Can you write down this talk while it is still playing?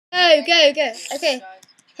Go, go, go. Okay.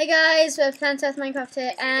 Hey guys, we're Plant Earth Minecraft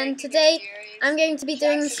here, and today I'm going to be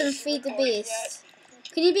doing some Feed the Beast.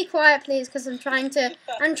 Can you be quiet, please? Because I'm trying to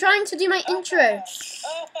do my intro.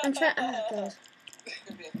 I'm trying. Oh god.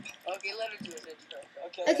 Okay, let her do his intro.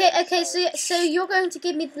 Okay. So you're going to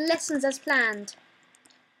give me the lessons as planned.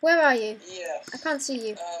 Where are you? Yes. I can't see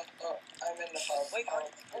you. I'm in the hub. Wait,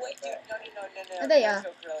 dude, no. Oh, there you are. You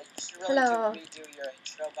should really Hello. redo your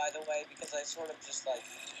intro, by the way, because I sort of just like,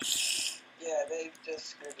 yeah, they just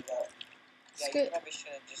screwed it up. Yeah, you probably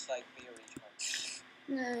shouldn't just like be a retard.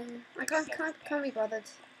 No, I can't be bothered.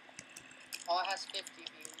 Oh, it has 50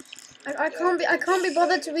 views. I can't be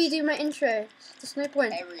bothered to redo my intro. There's no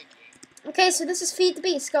point. Okay, so this is Feed the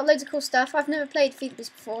Beast. Got loads of cool stuff. I've never played Feed the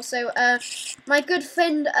Beast before, so my good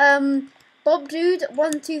friend Bob Dude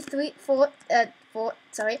 1234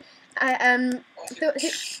 sorry,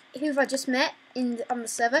 who I just met on the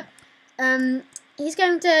server. He's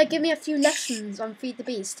going to give me a few lessons on Feed the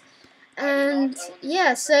Beast, and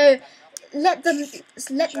yeah, so let the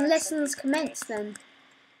lessons commence then.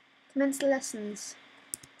 Commence the lessons.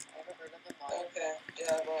 Okay,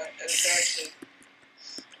 yeah, but it's actually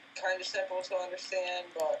kind of simple to understand,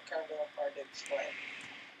 but kind of hard to explain.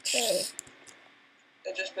 Okay.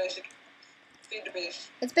 It's just basic. Feed the Beast.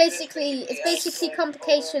 It's basically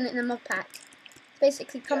complication in a mod pack. It's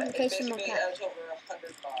basically complication mod pack. It has over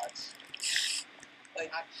 100 mods.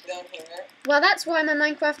 Like down here. Well, that's why my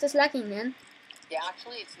Minecraft is lagging then. Yeah,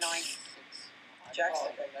 actually it's 96.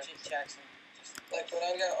 Jackson. Like when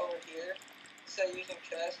I go over here, instead of using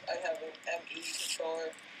chest, I have an ME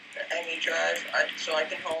controller, an ME drive, so I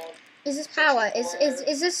can hold. Is this power? Is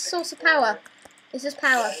this source of power? Is this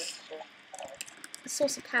power?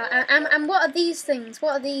 Source of power. And what are these things?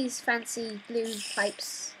 What are these fancy blue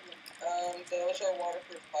pipes? Those are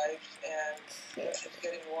waterproof pipes, and it's just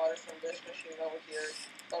getting water from this machine over here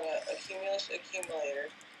from a cumulus accumulator.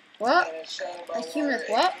 What? And it's showing about a cumulus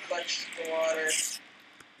water. what? It collects the water.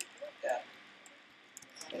 Yeah.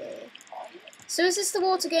 Okay. So is this the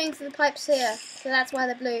water going through the pipes here? So that's why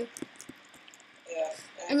they're blue. Yeah.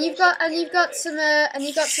 And you've got some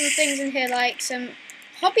things in here like some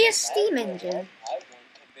hobbyist steam engine.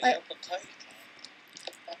 Like,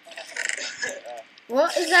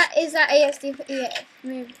 what is that? Is that ASD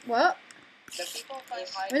move? What?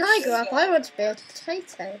 When I grow up, I want to build a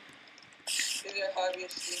potato. A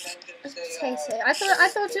potato. I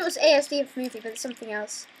thought it was ASD movie, but it's something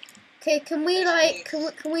else. Okay, can we get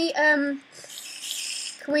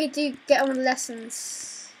on with the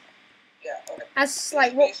lessons? Yeah. Okay. As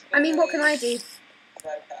like what? I mean, what can I do?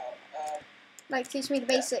 Like teach me the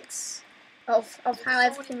basics of how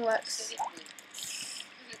everything works.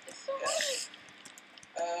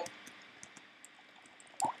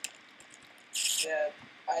 Yeah,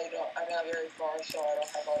 I'm not very far, so I don't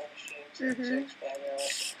have all the machines to expand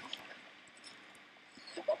it.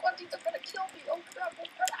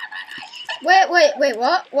 Wait,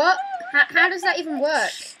 what? How does that even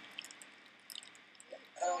work?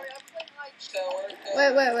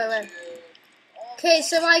 Wait. Okay,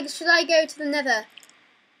 so should I go to the nether?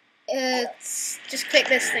 Just click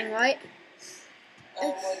this thing, right?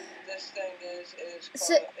 What this thing is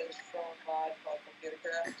from a mod called Computer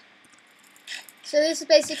Craft. So this is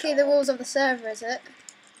basically the rules of the server, is it?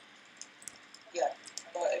 Yeah,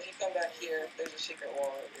 but if you come back here, there's a secret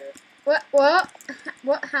wall right here. What?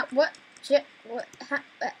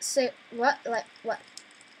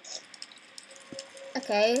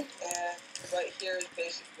 Okay. And right here is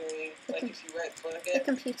basically, like if you right click it, the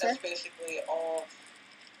computer. That's basically all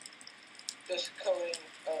just coding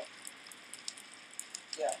of,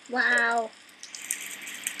 yeah. Wow.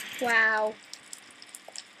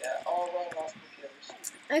 Yeah, all running off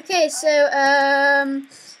computers. Okay, so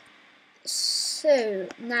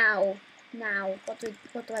now, what do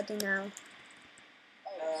I do now?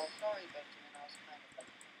 Oh, sorry, Benjamin. I was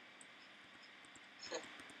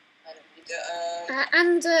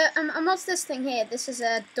kind of And what's this thing here? This is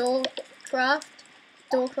a doorcraft.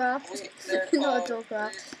 Not a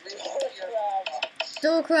doorcraft.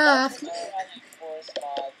 Doorcraft.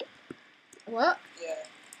 What? Yeah.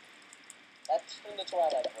 That's from the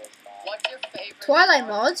Twilight Forest mod. What's your favorite Twilight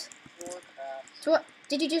mod? Warcraft.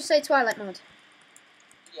 Did you just say Twilight mod?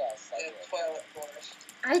 Yes, I did. Twilight Forest.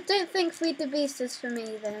 I don't think Feed the Beast is for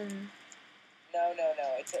me then. No.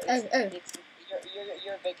 It's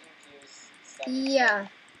you're a bit confused. Yeah.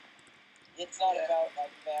 It's not about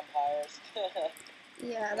vampires.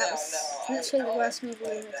 Yeah, that was literally the worst movie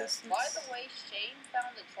in existence. By the way, Shane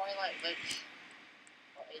found the Twilight Lich.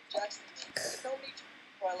 Jackson, how many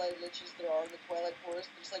Twilight Liches there are in the Twilight Forest?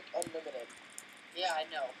 There's like unlimited. Yeah, I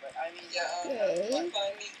know, but I mean... Yeah, Okay. I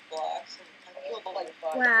find these blocks and I feel like...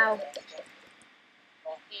 Wow.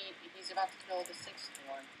 Well, he's about to kill the 6th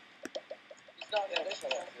one. He's not yeah, gonna this kill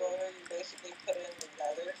one, it. you basically put it in the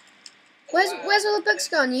nether. Where's all the books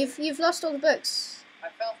gone? You've lost all the books. I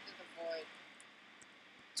fell through the void.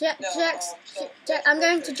 Jack, I'm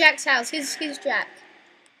going to Jack's house. Who's Jack?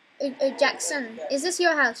 Jackson. Is this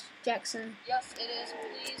your house, Jackson? Yes, it is.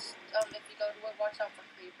 Please, if you go to it, watch out for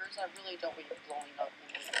creepers. I really don't want you blowing up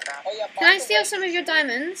in the crap. Oh, yeah, Can I steal some of your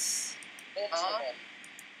diamonds?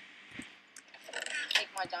 Take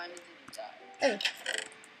my diamonds and you die. Oh.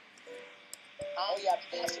 Oh yeah,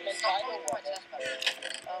 pass him in title.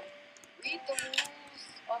 Read the rules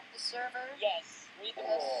of the server. Yes, read the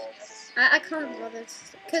rules. Yes. I can't be bothered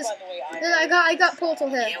because By the way, I got portal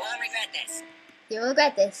here. You won't regret this. You will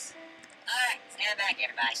regret this. Alright, stand back,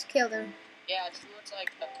 everybody. Just kill them. Yeah, it's looks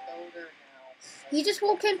like a coder now. You just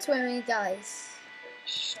walk into him and he dies.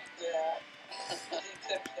 Shut that. He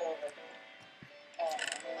tipped over.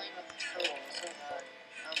 Playing with the turtle so hard.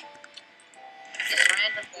 This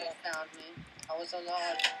random dude found me. I was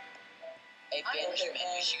alive. Hey, Banishment,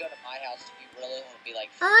 you should go to my house if you really want to be like.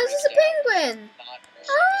 Oh, this is a penguin.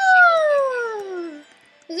 Oh,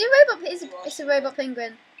 is he a robot? It's a robot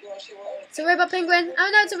penguin. It's a robot penguin. Oh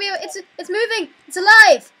no, it's a real. It's moving. It's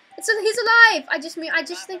alive. He's alive. I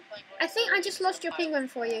think I just lost your penguin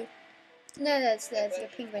for you. No, there's your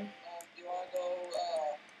penguin. Do you want to go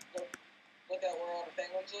look at where all the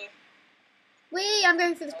penguins live? Wee! I'm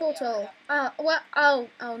going through this portal. What? Oh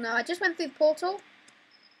no! I just went through the portal.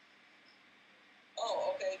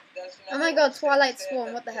 Oh, okay. Oh my God! Twilight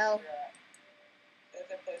Swarm. What the hell?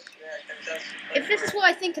 If this is what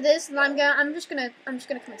I think it is, then I'm just gonna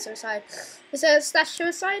commit suicide. Is there a slash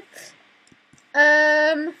suicide?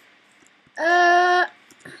 I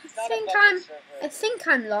think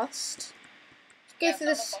I'm lost. Go through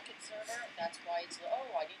this.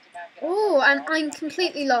 Oh, I'm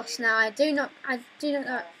completely lost now. I do not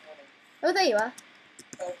know. Oh, there you are.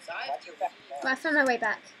 Well, I found my way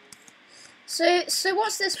back. So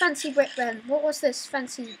what's this fancy brick then? What was this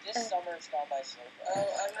fancy? This summer's not my server. Oh,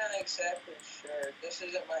 I'm not exactly sure. This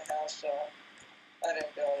isn't my house, so I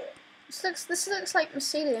didn't build it. This looks like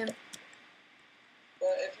mycelium.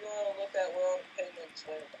 But if you want to look at where all the penguins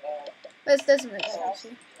live, It doesn't look so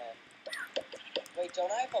actually. Wait,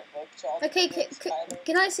 don't I have a book to all the Okay, penguins,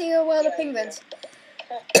 can I see your world of penguins?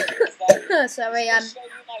 Sorry,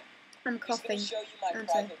 I'm coughing. He's gonna show you my I'm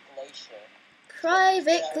private glacier.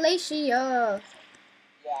 Private glacier. Yeah.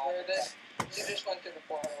 you just went through the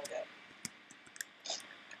portal again.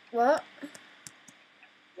 What?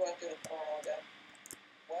 You went through the portal again.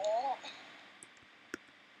 Well,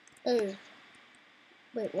 Oh.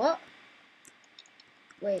 Wait, what?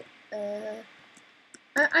 Wait,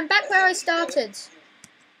 I'm back where I started.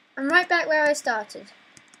 I'm right back where I started.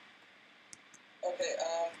 Okay,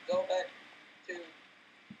 go back to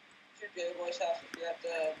J-Boy's house if you have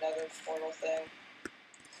the nether portal thing.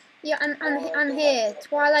 Yeah, I'm here.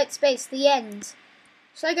 Twilight Space, the end.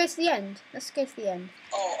 Shall I go to the end? Let's go to the end.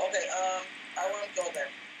 Oh, okay, I want to go there.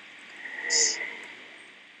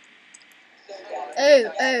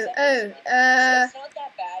 Oh. It's not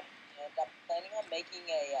that bad. I'm planning on making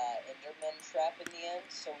a Enderman trap in the end,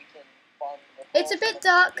 so we can farm. It's a bit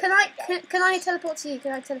dark. Can I teleport to you?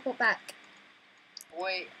 Can I teleport back?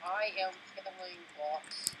 Wait, I am killing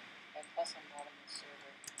blocks, and plus I'm not on the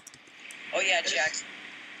server. Oh yeah, Jackson.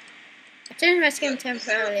 I don't risk him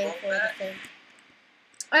temporarily for the thing.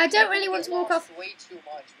 I don't really want to walk off. Way too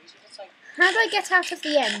much. We should just like. How do I get out of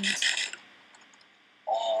the end?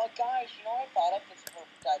 Oh, guys, you know what I thought of this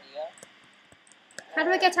perfect idea? How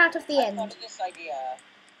do I get out of the I end? thought of this idea.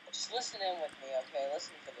 Just listen in with me, okay?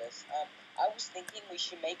 Listen to this. I was thinking we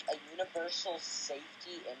should make a universal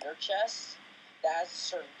safety ender chest that has a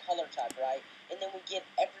certain color type, right? And then we give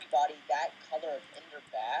everybody that color of ender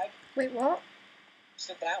bag. Wait, what?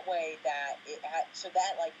 So that way that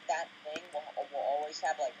that thing will always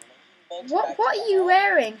have like linking books. What are you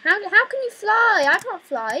wearing? How can you fly? I can't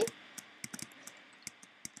fly.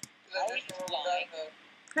 How are you flying?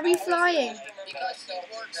 How are you flying? Because he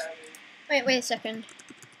works. Wait a second.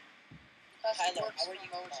 Because he Tyler, works how are you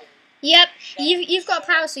remote. Yep, you've got a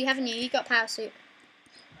power suit, haven't you? You've got a power suit.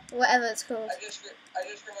 Whatever it's called. I just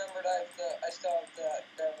remembered I still have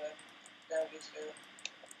the gravity suit.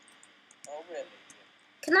 Oh really?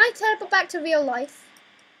 Can I teleport back to real life?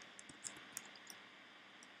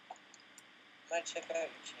 Might check out your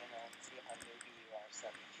channel and see how newbie you are,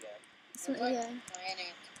 Sunny Jen. Yeah.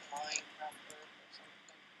 Planet Minecraft or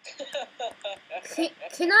something.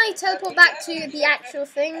 Can I teleport back to the actual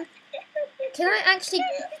thing? Can I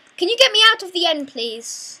Can you get me out of the end,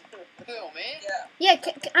 please? Who, me? Yeah.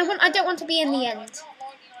 Yeah, I don't want to be in the I'm end. not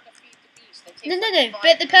logging on to Feed the Beast. They take No, like 5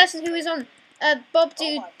 but the person who minutes. is on, Bob Oh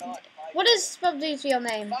Dude. my god. What is Bob Dude's real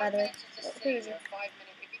name, 5 by the way? minutes is just Who sitting is there. it? 5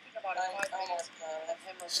 minutes. If you think about it, 5 minutes of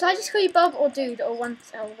him Should I just call you Bob or Dude or one,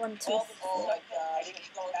 two? Oh my god. It's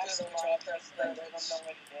going through the Minecraft credits. I don't know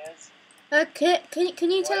what it is. Okay,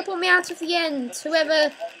 can you teleport me out of the end?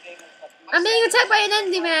 Whoever. I'm being attacked by an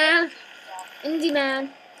Endy Man. Endy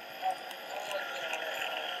Man.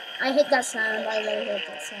 I hate that sound. I really hate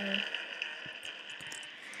that sound.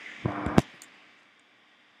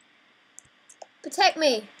 Protect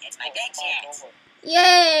me. It's my big chance.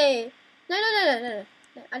 Yay! No.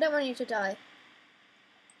 I don't want you to die.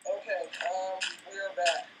 Okay, we're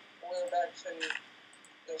back. We're back to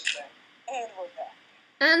this thing. And we're back.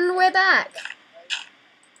 And we're back.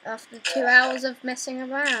 After 2 hours of messing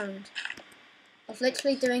around. Of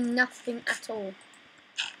literally doing nothing at all.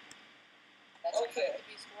 Okay.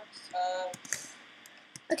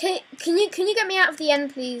 Okay, can you get me out of the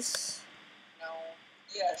end, please? No.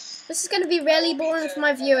 Yes. This is going to be really boring for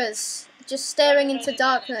my viewers. Just staring into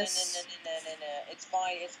darkness. No. It's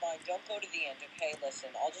fine. Don't go to the end, okay? Listen,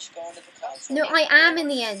 I'll just go into the console. No, I am in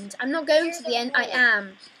the end. I'm not going to the end. I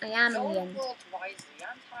am in the end. World's wisely.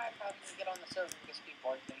 I'm tired of having to get on the server because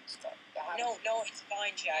people are doing stuff. No, it's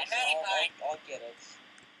fine, Jackson. I'll get it.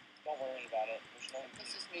 Don't worry about it. There's no It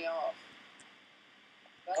pisses me off.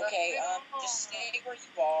 Okay, just stay where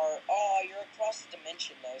you are. Oh, you're across the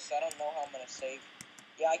dimension though, so I don't know how I'm gonna save.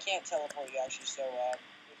 Yeah, I can't teleport you actually, so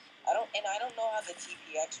I don't know how the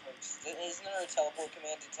TPX works. Isn't there a teleport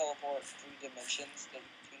command to teleport through dimensions? Do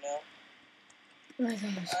you know? Oh my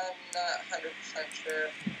gosh. I'm not 100% sure.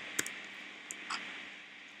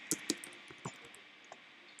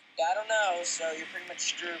 Yeah, I don't know. So you're pretty much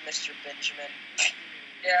screwed, Mr. Benjamin.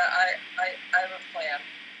 Yeah, I have a plan.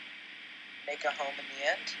 Make a home in the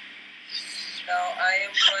end. No, I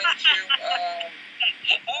am going to,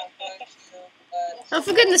 Oh,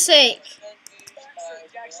 for goodness sake.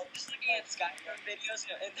 Jackson, just looking at Skyrim videos,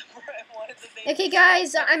 and one of the things. Okay,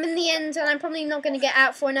 guys, I'm in the end, and I'm probably not going to get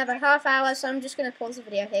out for another half hour, so I'm just going to pause the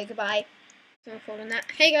video here. Goodbye. I'm recording that.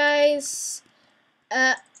 Hey, guys.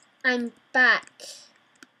 I'm back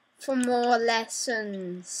for more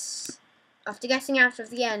lessons. After getting out of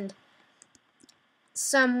the end,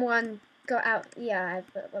 someone got out. Yeah,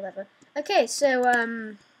 whatever. Okay,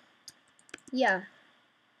 so, yeah.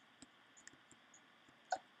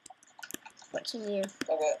 Watching you.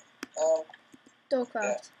 Okay,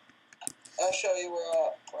 Doorcraft. yeah. I'll show you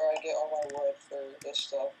where I get all my wood for this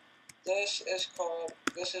stuff. This is for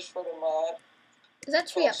the mod. Is that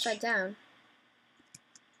tree upside down?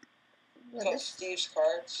 What Called is Steve's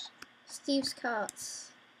Carts. Steve's Carts.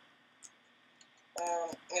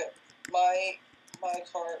 Yeah, my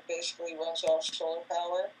cart basically runs off solar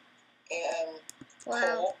power and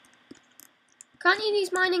Wow. coal. Can't you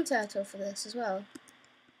use mining turtle for this as well?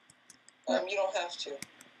 You don't have to.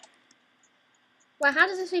 Wow, how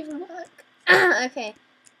does this even work? Okay.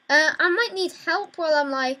 I might need help while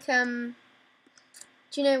I'm like, do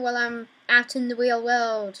you know, while I'm out in the real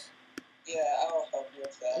world. Yeah, I'll help you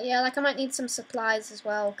with that. Yeah, like I might need some supplies as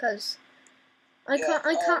well, because I There's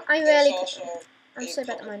rarely. also I'm a so bad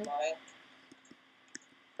at public mining. mine.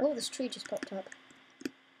 Oh, this tree just popped up.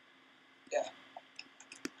 Yeah.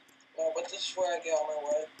 No, but this is where I get all my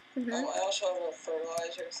wood. Mhm. I also have a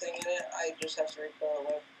fertilizer thing in it. I just have to refill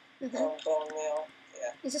it with Mhm. bone meal.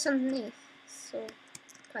 Yeah. Is this underneath? So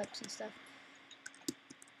pipes and stuff.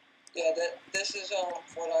 Yeah. This is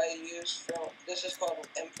what I use from. This is called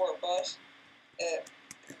an import bus. It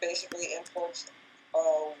basically imports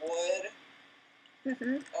wood,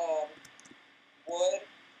 Mhm. wood,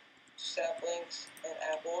 saplings, and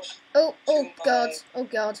apples. Oh to God. my- Oh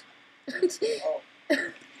God. Oh,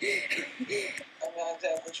 I'm not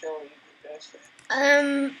exactly sure what you did this.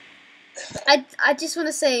 I just want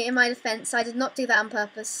to say, in my defense, I did not do that on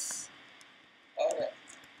purpose. Okay.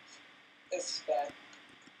 It's fine.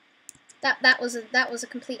 That was a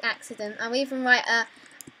complete accident. I'll even write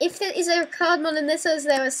is there a card mod in this, or is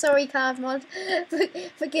there a sorry card mod?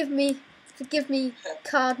 Forgive me,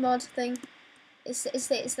 card mod thing. Is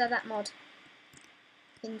there that mod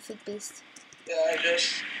in Fig Beast? Yeah, I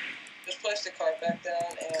just place the cart back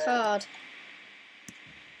down and. Card.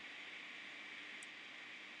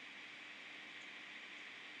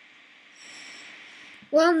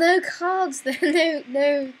 Well, no cards then.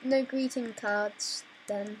 No greeting cards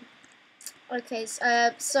then. Okay,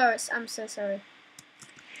 sorry, I'm so sorry.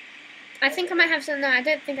 I think I might have some. No, I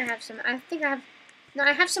don't think I have some. I think I have. No,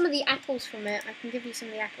 I have some of the apples from it. I can give you some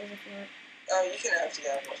of the apples if you want. Oh, you can have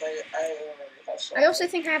the apples. I already have some. I also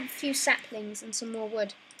think I have a few saplings and some more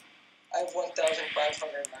wood. I have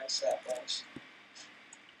 1,509 saplings.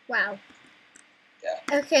 Wow.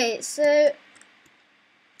 Yeah. Okay, so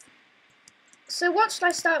what should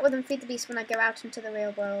I start with and feed the beast when I go out into the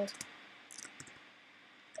real world?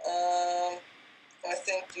 I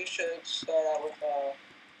think you should start out with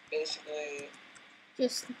basically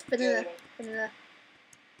Just vanilla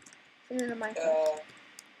Minecraft.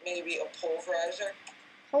 Maybe a pulverizer.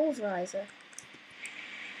 Pulverizer.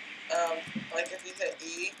 Like if you hit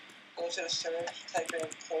E, go to the search, type in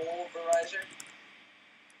pulverizer.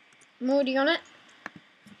 I'm already on it.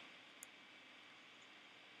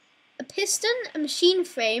 A piston, a machine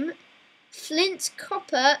frame, flint,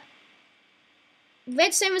 copper,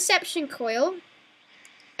 redstone reception coil.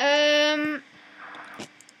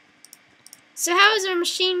 So how is a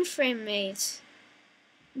machine frame made?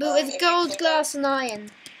 But with gold, glass, and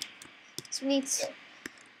iron. So we need.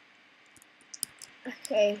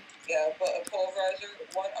 Okay. Yeah, but a pulverizer,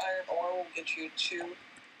 1 iron ore will get you 2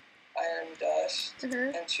 iron dust,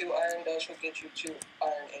 and 2 iron dust will get you 2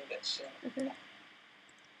 iron ingots. So.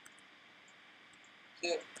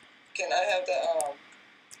 Yeah. Can I have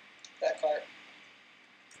that cart?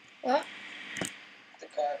 What? The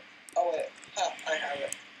cart. Oh wait, I have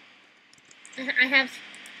it. I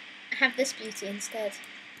have this beauty instead.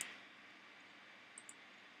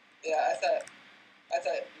 Yeah, I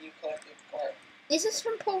thought you collected the cart. Is this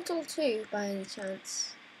from Portal 2 by any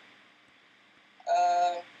chance?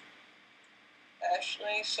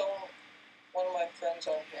 Actually, one of my friends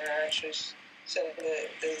on here actually said that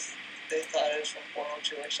they thought it was from Portal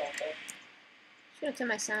 2 or something. Should I turn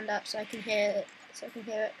my sound up so I can hear it?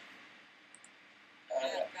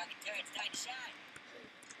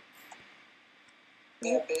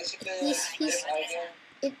 Yeah, basically,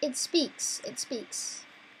 it speaks. It speaks.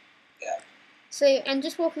 Yeah. So, and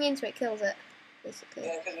just walking into it kills it, basically.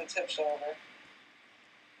 Yeah, because it tips over.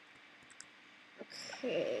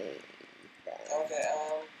 Okay. Okay.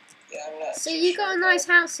 Yeah, I'm not. So you got a nice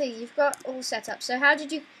house here. You've got all set up. So how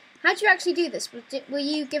did you actually do this? Were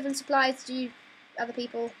you given supplies to other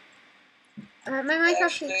people? My Minecraft.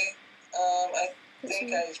 Actually, I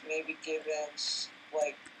think I was maybe given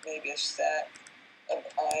like maybe a stack of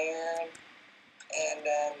iron and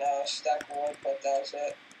then a stack of wood, but that was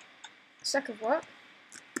it. Stack of what?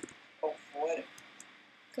 Of wood.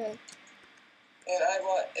 Okay. And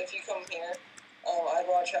if you come here, I'd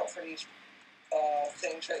watch out for these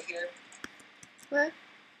things right here. Where?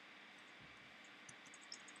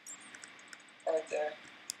 Right there.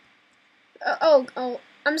 Oh,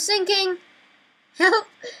 I'm sinking. Help!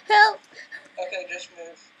 Help! Okay, just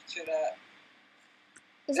move to that.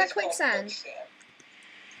 Is that quicksand?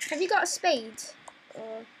 Have you got a spade?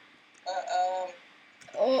 Or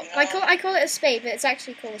no. I call it a spade, but it's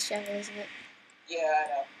actually called a shovel, isn't it? Yeah, I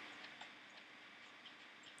know.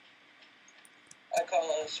 I call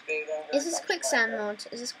it a spade. Is this quicksand mod?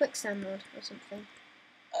 Is this quicksand mod or something?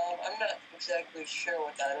 I'm not exactly sure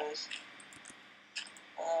what that is.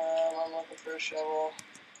 I'm looking for a shovel.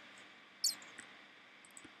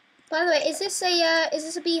 By the way, is this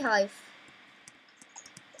a beehive?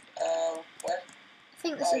 Where? I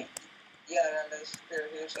think this is. Yeah, that is.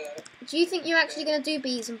 Here's a. Do you think you're actually gonna do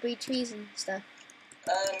bees and breed trees and stuff?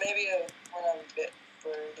 Maybe when I'm a bit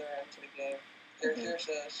further into the game. Here's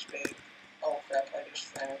a spade. Oh crap! I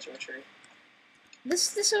just ran into a tree.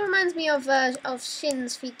 This all reminds me of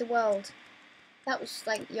Shin's Feed the World. That was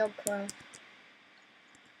like Yogcraft.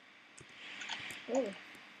 Oh.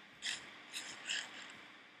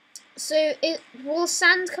 So, will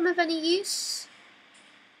sand come of any use?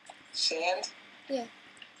 Sand? Yeah.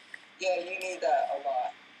 Yeah, you need that a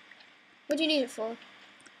lot. What do you need it for?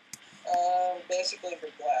 Basically for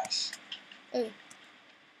glass. Oh.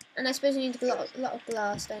 And I suppose you need a lot of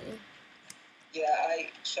glass, don't you? Yeah,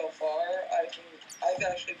 so far I've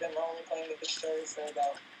actually been only playing with the story for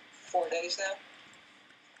about 4 days now.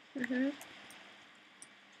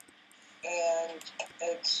 And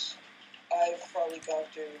I've probably gone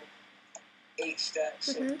through 8 stacks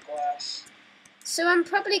of glass. So I'm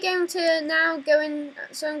probably going to now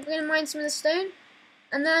so I'm going to mine some of the stone,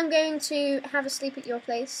 and then I'm going to have a sleep at your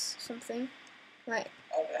place, something. Right.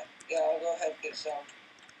 Okay. Yeah, I'll go ahead and get some.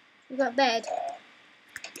 You got a bed?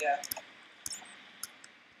 Yeah.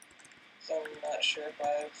 So I'm not sure if I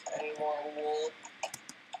have any more wool.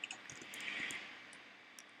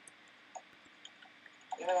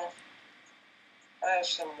 You know, I have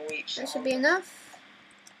some wheat. That should be enough.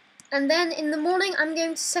 And then in the morning, I'm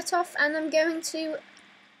going to set off and I'm going to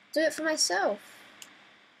do it for myself,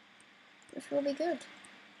 which will be good.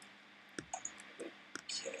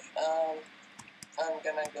 Okay. I'm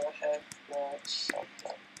gonna go ahead with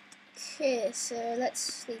something. Okay, so let's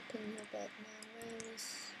sleep in your bed now.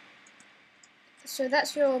 So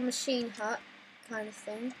that's your machine hut kind of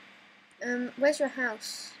thing. Where's your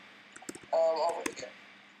house? Over here.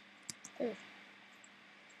 Oh.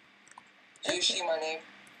 Do you see my name?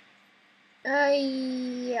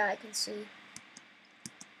 Yeah, I can see.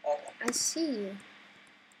 Okay. I see you.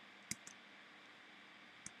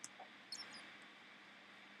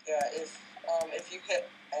 Yeah, if you hit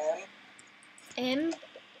M.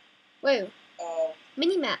 Whoa.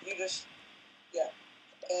 Minimap. You just, yeah.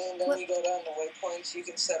 And then What? you go down the waypoints. You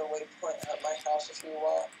can set a waypoint at my house if you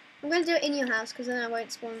want. I'm going to do it in your house because then I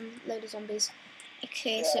won't spawn a load of zombies.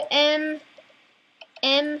 Okay, Yeah. so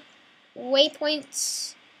M,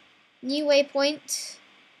 waypoints, new waypoint,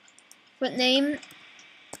 what name?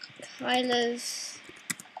 Kyla's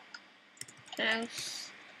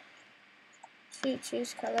house.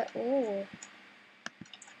 Choose color. Oh,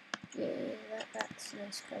 yeah, that's a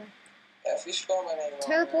nice color. Yeah, if you spell my name wrong,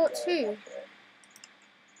 Teleport then to. I don't care.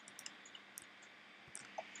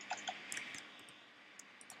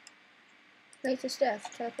 Latest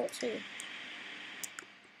death. Teleport to.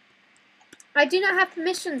 I do not have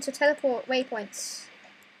permission to teleport waypoints.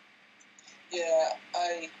 Yeah,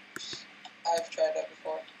 I've tried that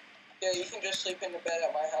before. Yeah, you can just sleep in the bed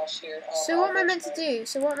at my house here. So what am I meant to do?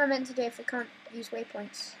 So what am I meant to do if I can't use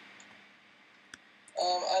waypoints?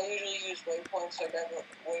 I usually use waypoints. I got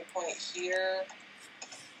a waypoint here.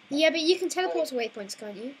 Yeah, but you can teleport to waypoints,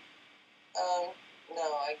 can't you? No,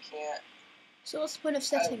 I can't. So what's the point of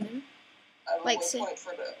setting them? I have a Like, waypoint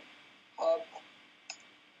for the hub.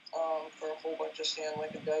 For a whole bunch of sand,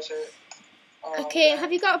 like a desert. Okay, then-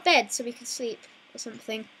 have you got a bed so we can sleep or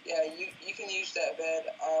something? Yeah, you can use that bed.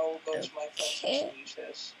 I'll go to my friend's house and use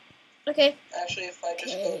this. Okay. Actually, if I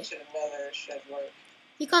just go to the nether, it should work.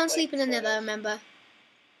 You can't Like, sleep in the sort nether, of. remember?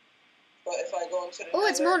 But if I go into the Oh,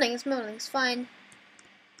 it's nether, morning, it's fine.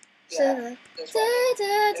 yeah, that's fine.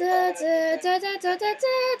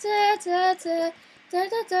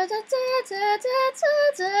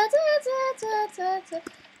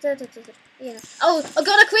 Yeah. Oh, I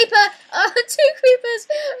got a creeper! Oh, 2 creepers!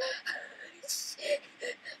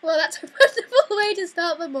 Well, that's a wonderful way to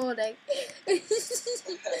start the morning. Okay,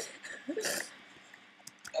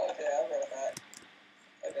 I'll go back.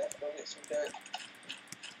 I gotta go get some dirt.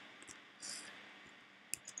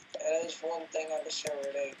 That is one thing on the server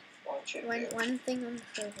they want you to do. One thing on the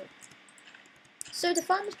server. So do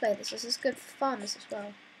farmers play this? This is good for farmers as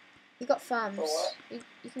well. You got farms. For what?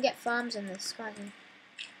 You can get farms in this, can't you?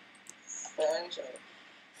 Friends or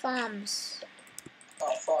Farms.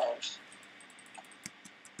 farms?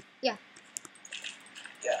 Yeah.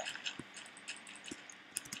 Yeah.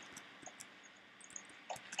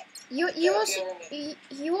 You Yeah,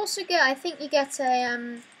 you also get, I think you get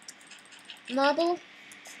a marble.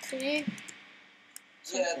 Do you? Yeah,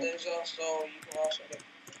 Something. there's also, you can also get.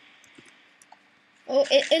 Oh,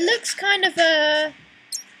 it looks kind of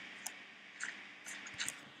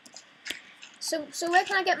So where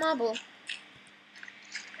can I get marble?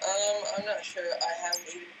 I'm not sure. I haven't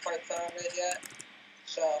even quite found it yet.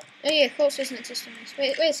 So. Oh yeah, quartz doesn't exist on this.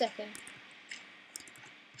 Wait a second.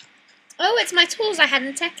 Oh, it's my tools I had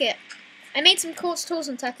in Tech-It. I made some quartz tools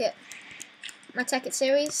in Tech-It. My Tech-It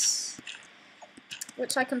series,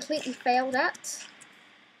 which I completely failed at,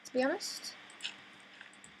 to be honest.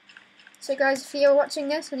 So guys, if you're watching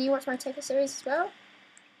this and you watch my Tech-It series as well,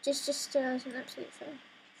 just as an absolute fail.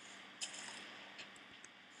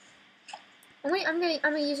 I'm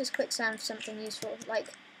gonna use this quicksand for something useful,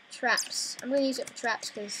 like traps. I'm gonna use it for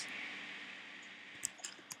traps because.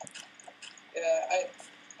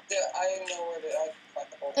 Yeah, I know where I find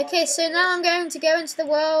the whole. Okay, so now I'm going to go into the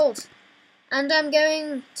world, and I'm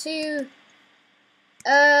going to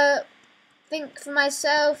think for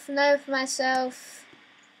myself, know for myself.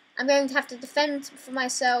 I'm going to have to defend for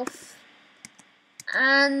myself,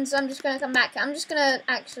 and I'm just going to come back. I'm just going to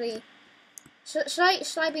actually. Should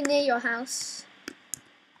I be near your house?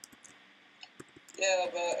 Yeah,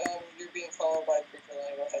 but you're being followed by a creeper.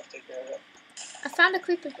 Then go ahead and take care of it. I found a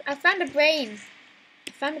creeper. I found a brain.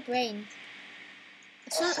 I found a brain.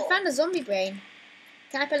 I found a zombie brain.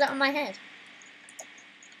 Can I put that on my head?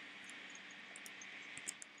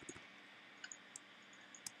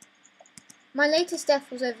 My latest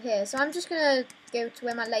death was over here, so I'm just gonna go to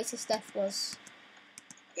where my latest death was.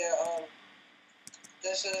 Yeah,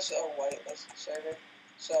 this is a whitelist server,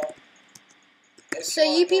 so. So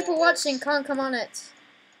you people watching can't come on it.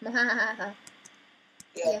 Yeah,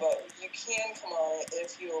 Yeah. but you can come on it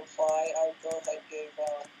if you apply. I'll go ahead and give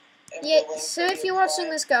Yeah, the link so for if you you're apply. watching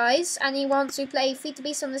this, guys, and you want to play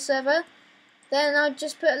FTB on the server, then I'll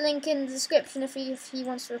just put a link in the description if he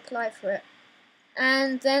wants to apply for it.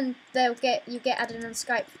 And then you get added on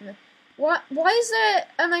Skype from it. What? Why is there?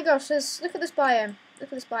 Oh my gosh! Look at this biome.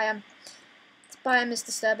 Look at this biome. This biome is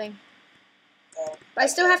disturbing. But I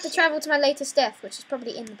still have to travel to my latest death, which is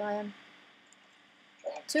probably in the biome.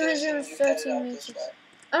 213 meters.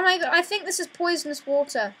 Oh my god! I think this is poisonous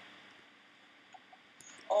water.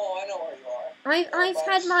 Oh, I know where you are.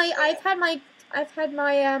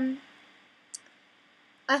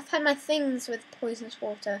 I've had my things with poisonous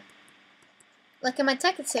water. Like in my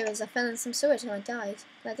Tekkit series, I fell in some sewage and I died.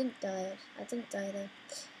 But I didn't die. I didn't die though.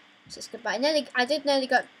 It's just goodbye. I did nearly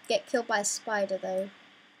get killed by a spider though.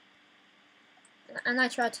 And I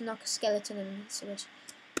tried to knock a skeleton in the sewage.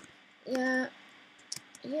 Yeah.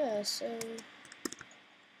 Yeah. So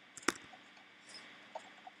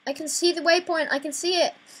I can see the waypoint. I can see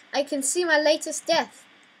it. I can see my latest death.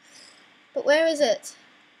 But where is it?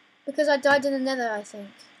 Because I died in the Nether, I think.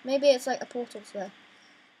 Maybe it's like a portal to there.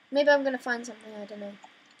 Maybe I'm gonna find something, I don't know.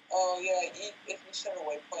 Oh yeah, if you set a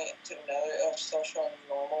waypoint to the Nether, it'll still show in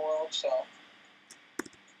the normal world, so.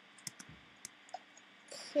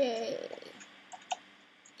 Okay.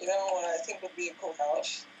 You know what I think would be a cool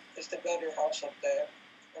house? Is to build your house up there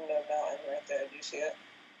in the mountain right there. Do you see it?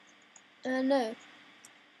 No.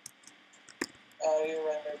 Oh, your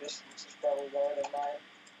render distance is probably lower than mine.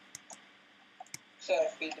 So I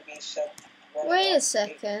feed the beast set. Wait a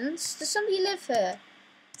second. Does somebody live here?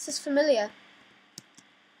 This is familiar.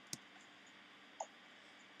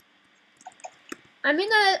 I'm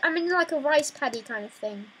in like a rice paddy kind of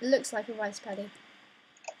thing. It looks like a rice paddy.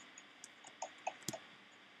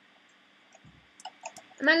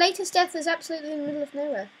 My latest death is absolutely in the middle of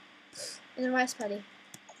nowhere. In a rice paddy.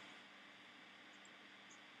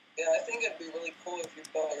 Yeah, I think it'd be really cool if you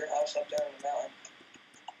built your house up there in the mountain.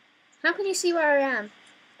 How can you see where I am?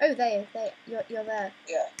 Oh, there, you're there.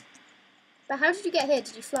 Yeah. But how did you get here?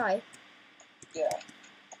 Did you fly? Yeah.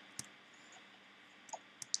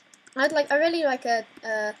 I really like a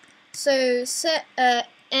so set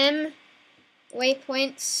M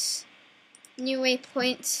waypoints, new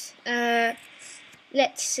waypoint.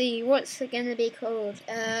 Let's see, what's it gonna be called?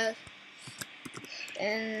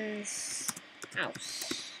 And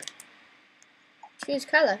house. Choose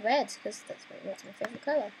color, red, because that's my favorite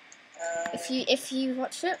color. If you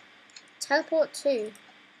watch it, teleport to.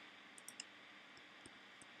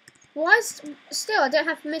 Why? Still, I don't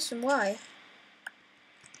have permission. Why?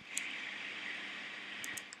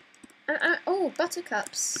 Oh,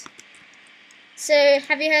 buttercups. So,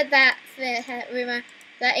 have you heard that rumor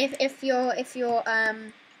that if you're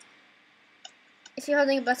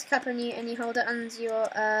holding a buttercup and you hold it under your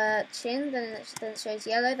chin, then it shows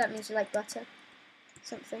yellow. That means you like butter.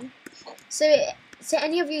 Something. So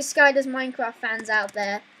any of you Skyders Minecraft fans out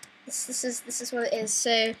there, this is what it is.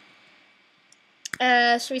 So,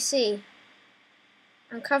 shall we see?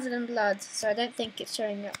 I'm covered in blood, so I don't think it's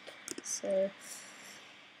showing up. So,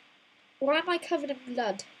 why am I covered in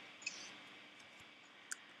blood?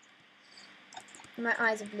 My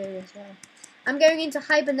eyes are blue as well. I'm going into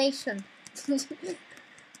hibernation.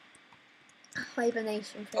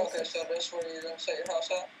 Hibernation. Process. Okay, so this is where you're gonna set your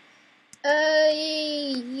house up?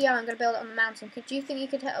 Yeah, I'm gonna build it on the mountain. Do you think you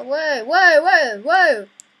could hit? Whoa, whoa, whoa, whoa!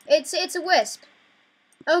 It's a wisp.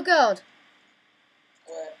 Oh god.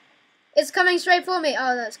 Where? It's coming straight for me.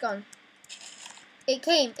 Oh, no, it's gone. It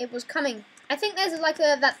came. It was coming. I think there's like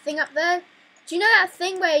that thing up there. Do you know that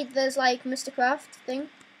thing where there's like Mr. Craft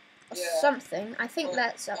thing? Or something. I think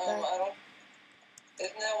that's up there.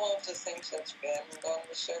 Isn't that one of the things that's banned on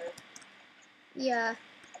the server? Yeah.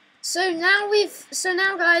 So now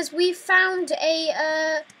guys, we found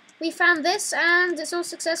this and it's all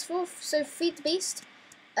successful. So feed the beast.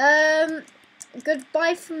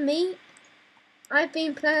 Goodbye from me. I've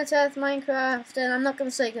been Planet Earth Minecraft and I'm not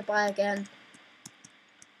gonna say goodbye again.